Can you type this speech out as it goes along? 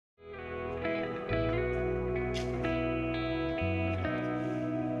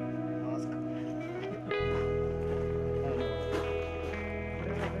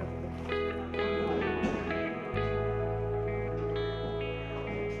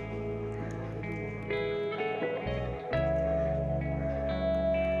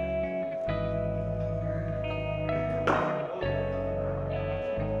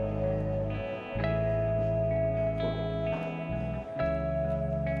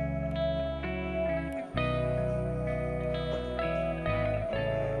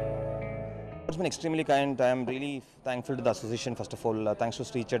It's been extremely kind. I am really thankful to the association, first of all. Thanks to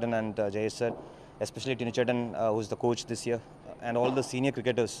Sri Chetan and Jayesh sir, especially Tinu Chetan, who's the coach this year, and all the senior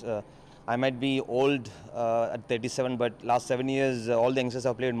cricketers. I might be old at 37, but last 7 years, all the youngsters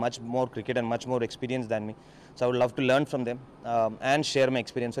have played much more cricket and much more experience than me. So I would love to learn from them and share my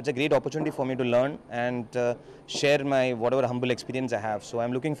experience. So it's a great opportunity for me to learn and share my whatever humble experience I have. So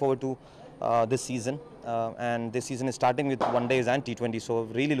I'm looking forward to this season, and this season is starting with one days and T20. So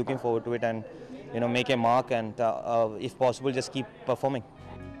really looking forward to it, and make a mark, and if possible, just keep performing.